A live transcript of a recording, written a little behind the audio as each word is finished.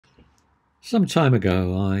Some time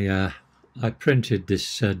ago, I printed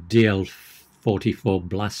this DL44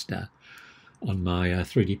 blaster on my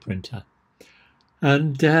 3D printer,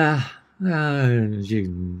 and as you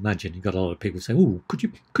can imagine, you got a lot of people saying, "Oh, could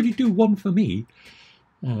you do one for me?"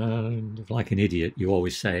 And like an idiot, you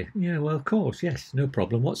always say, "Yeah, well, of course, yes, no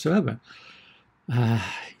problem whatsoever." You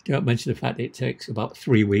don't mention the fact that it takes about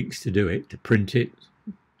 3 weeks to do it, to print it,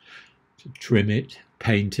 to trim it,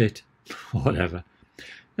 paint it, whatever.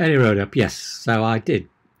 And he wrote up, yes, so I did.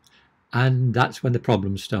 And that's when the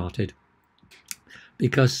problem started,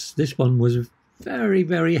 because this one was very,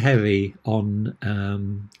 very heavy on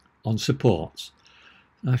supports.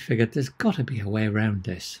 I figured there's got to be a way around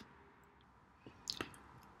this.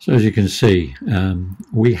 So as you can see,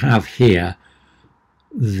 we have here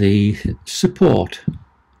the support,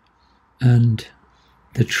 and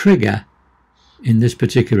the trigger in this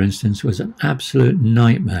particular instance was an absolute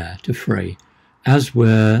nightmare to free, as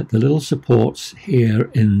were the little supports here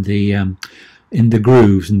in the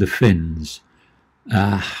grooves and the fins.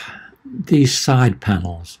 These side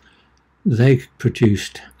panels, they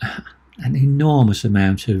produced an enormous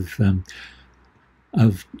amount of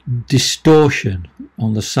distortion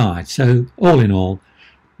on the side. So all in all,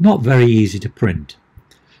 not very easy to print.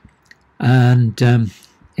 And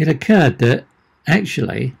it occurred that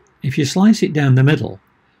actually, if you slice it down the middle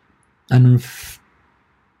and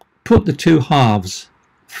put the two halves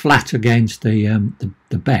flat against the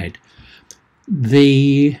bed,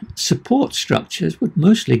 the support structures would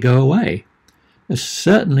mostly go away.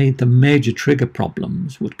 Certainly the major trigger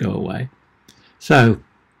problems would go away. So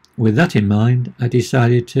with that in mind, I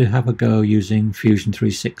decided to have a go using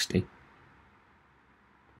Fusion360.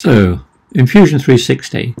 So in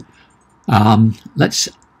Fusion360, let's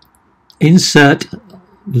insert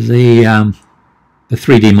the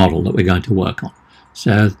 3D model that we're going to work on.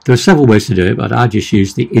 So there are several ways to do it, but I just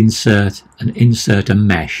use the insert a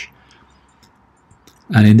mesh.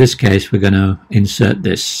 And in this case, we're going to insert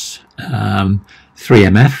this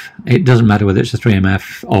 3MF. It doesn't matter whether it's a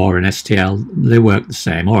 3MF or an STL, they work the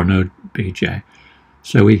same, or an OBJ.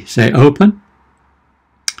 So we say open.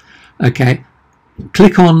 Okay,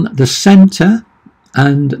 click on the center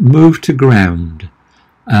and move to ground.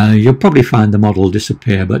 You'll probably find the model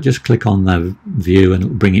disappear, but just click on the view and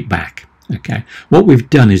it'll bring it back. Okay, what we've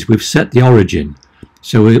done is we've set the origin,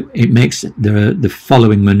 so it makes the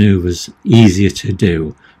following maneuvers easier to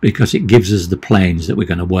do, because it gives us the planes that we're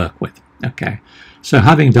going to work with. Okay, so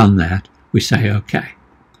having done that, we say OK.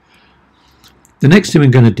 The next thing we're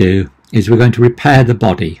going to do is we're going to repair the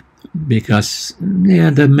body, because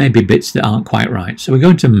there may be bits that aren't quite right. So we're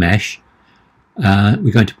going to mesh,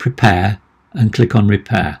 we're going to prepare and click on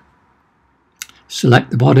repair.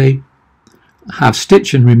 Select the body, have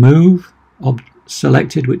stitch and remove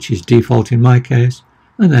selected, which is default in my case,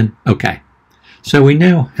 and then OK. So we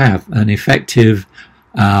now have an effective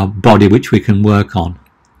body which we can work on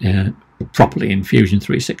properly in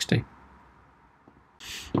Fusion360.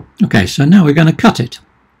 Okay, so now we're going to cut it.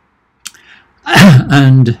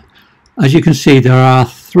 And as you can see, there are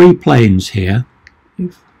 3 planes here.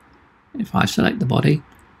 If I select the body,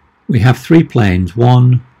 we have 3 planes,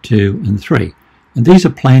 1, 2 and 3. And these are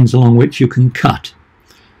planes along which you can cut.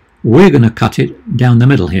 We're going to cut it down the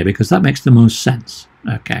middle here because that makes the most sense.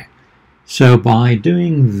 Okay, so by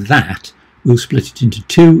doing that, we'll split it into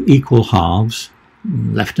 2 equal halves,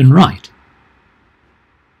 left and right.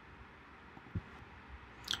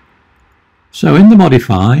 So in the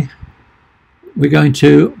modify, we're going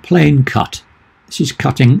to plane cut. This is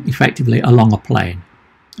cutting effectively along a plane.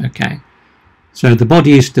 Okay, so the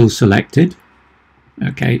body is still selected.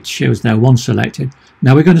 Okay, it shows there 1 selected.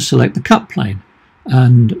 Now we're going to select the cut plane,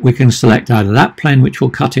 and we can select either that plane, which will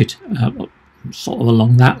cut it sort of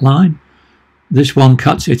along that line. This one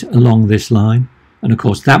cuts it along this line, and of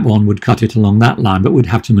course that one would cut it along that line, but we'd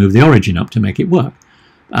have to move the origin up to make it work.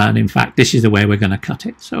 And in fact, this is the way we're going to cut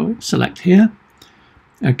it. So select here.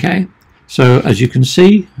 Okay, so as you can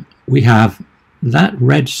see, we have that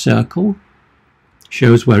red circle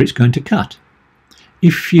shows where it's going to cut.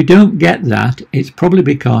 If you don't get that, it's probably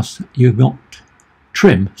because you've got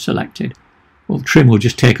trim selected. Well, trim will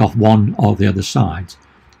just take off one of the other sides.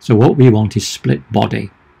 So what we want is split body.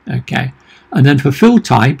 Okay, and then for fill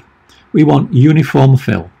type, we want uniform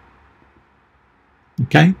fill.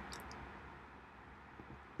 Okay,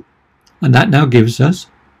 and that now gives us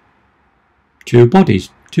 2 bodies,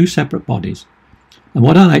 2 separate bodies. And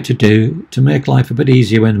what I like to do to make life a bit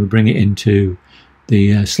easier when we bring it into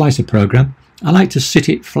the slicer program, I like to sit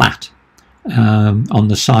it flat on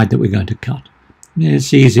the side that we're going to cut.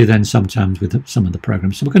 It's easier than sometimes with some of the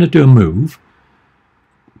programs. So we're going to do a move,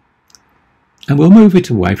 and we'll move it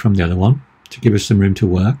away from the other one. to give us some room to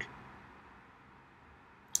work.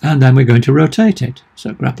 And then we're going to rotate it.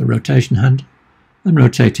 So grab the rotation handle and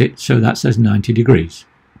rotate it so that says 90 degrees.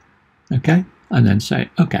 Okay, and then say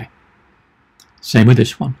OK. Same with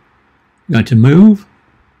this one. We're going to move.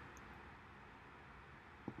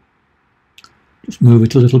 Just move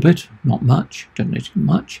it a little bit, not much, don't need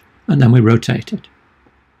much, and then we rotate it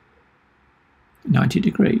 90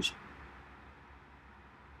 degrees.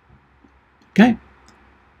 Okay,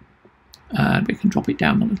 and we can drop it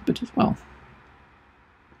down a little bit as well.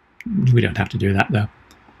 We don't have to do that though.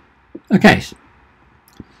 Okay,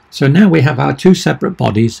 so now we have our two separate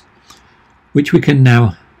bodies which we can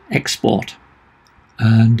now export.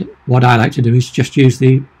 And what I like to do is just use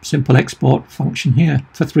the simple export function here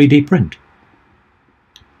for 3D print.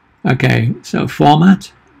 Okay, so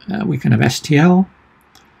format, we can have STL,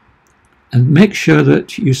 and make sure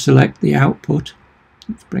that you select the output.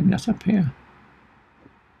 Let's bring that up here.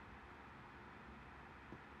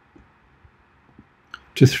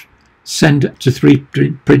 To send to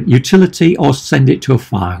 3D print utility or send it to a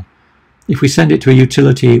file. If we send it to a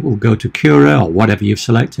utility, it will go to Cura or whatever you've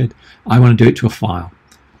selected. I want to do it to a file.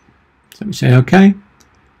 So we say OK,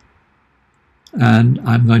 and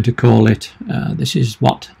I'm going to call it, this is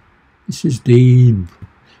the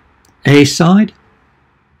A side,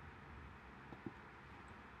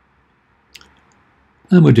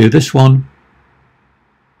 and we'll do this one,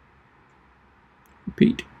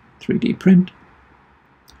 repeat 3D print,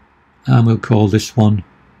 and we'll call this one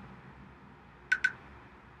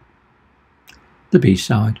the B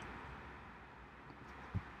side.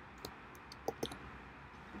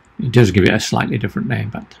 It does give it a slightly different name,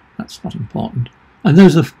 but that's not important. And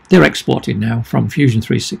they're exported now from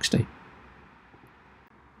Fusion360.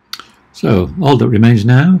 So all that remains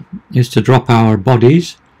now is to drop our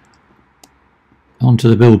bodies onto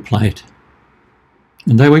the build plate.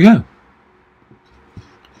 And there we go.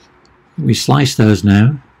 We slice those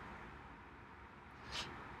now.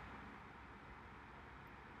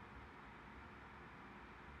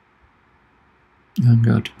 And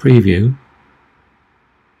go to preview.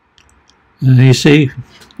 You see,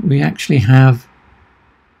 we actually have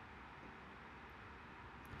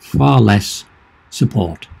far less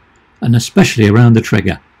support, and especially around the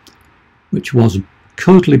trigger, which was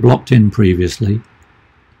totally blocked in previously,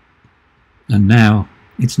 and now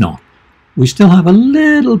it's not. We still have a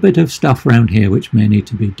little bit of stuff around here which may need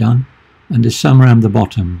to be done, and there's some around the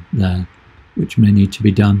bottom there which may need to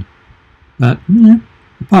be done, but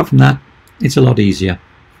apart from that, it's a lot easier.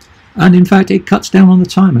 And in fact, it cuts down on the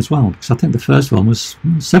time as well, because I think the first one was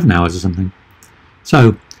 7 hours or something.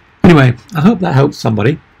 So anyway, I hope that helps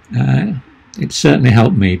somebody. It certainly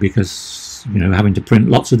helped me, because having to print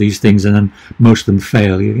lots of these things and then most of them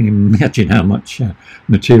fail, you can imagine how much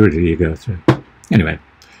material you go through. Anyway,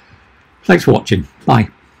 thanks for watching. Bye.